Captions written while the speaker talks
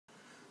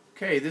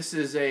Okay, this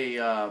is a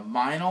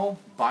Meinl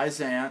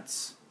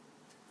Byzance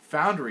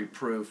Foundry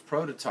proof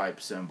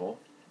prototype cymbal.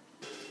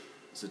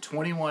 It's a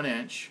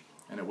 21-inch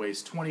and it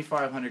weighs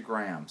 2,500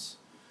 grams.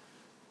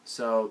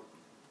 So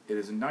it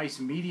is a nice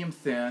medium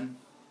thin,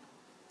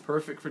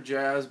 perfect for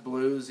jazz,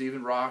 blues,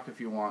 even rock if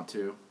you want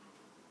to.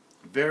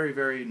 Very,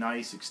 very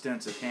nice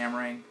extensive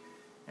hammering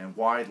and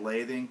wide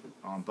lathing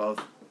on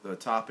both the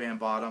top and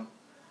bottom.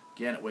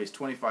 Again, it weighs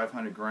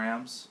 2,500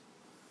 grams.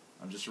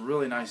 Just a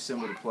really nice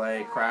cymbal to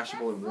play,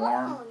 crashable and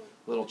warm, a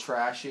little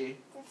trashy,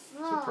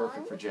 so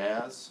perfect for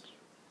jazz.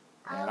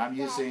 And I'm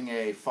using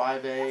a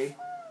 5A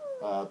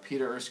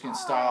Peter Erskine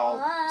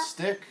style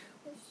stick.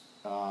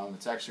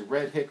 It's actually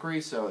red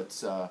hickory, so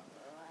it's kind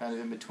of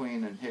in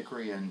between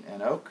hickory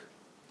and oak.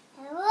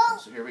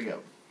 So here we go.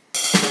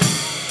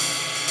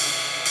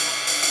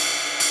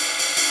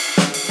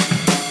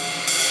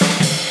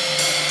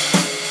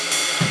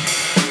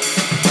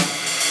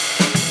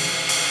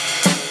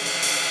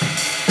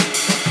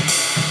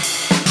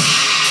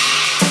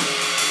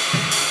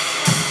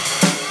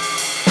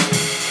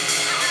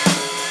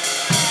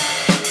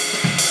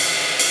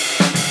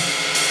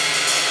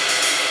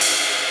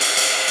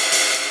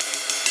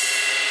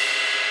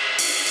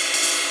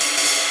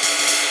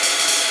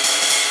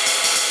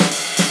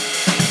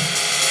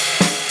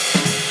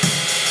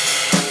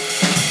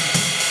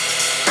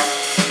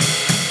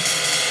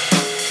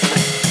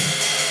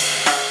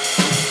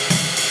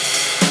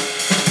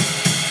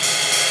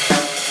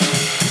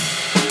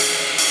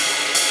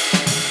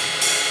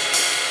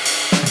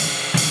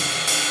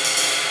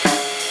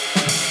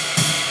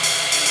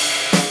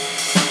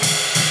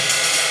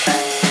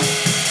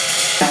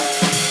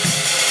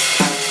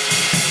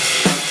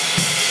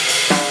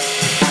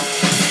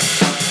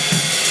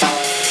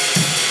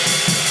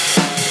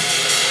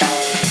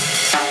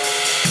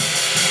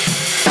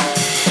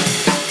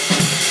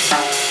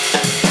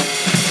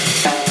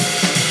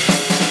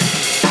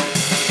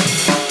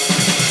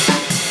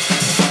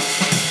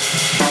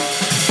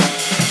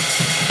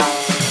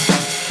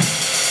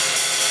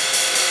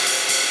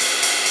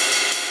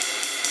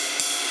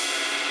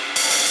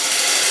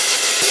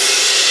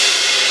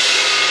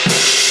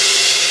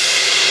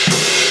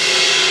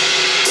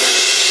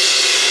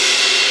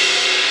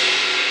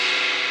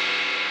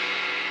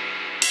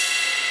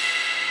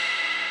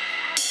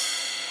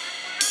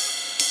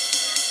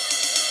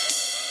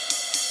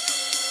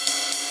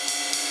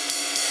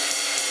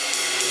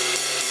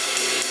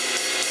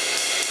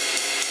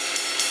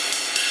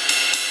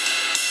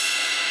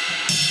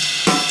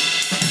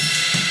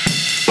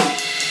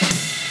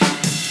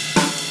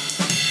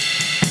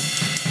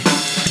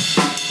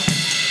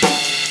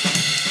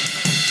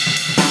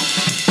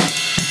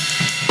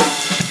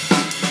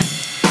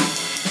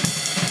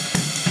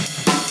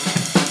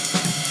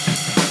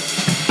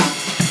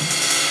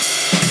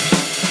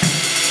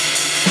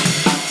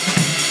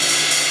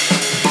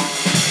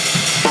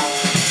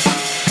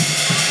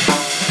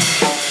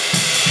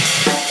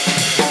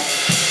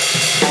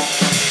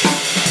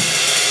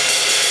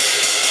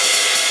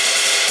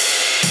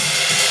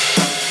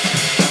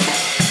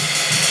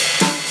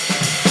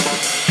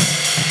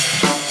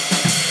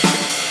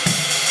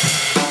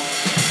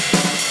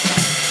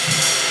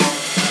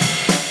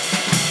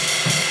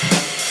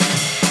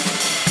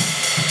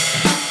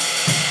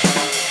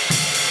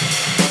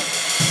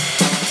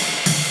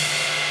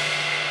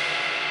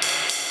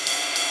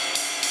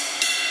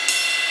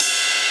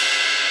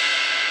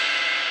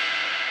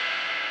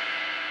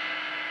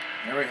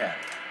 There we have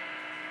it.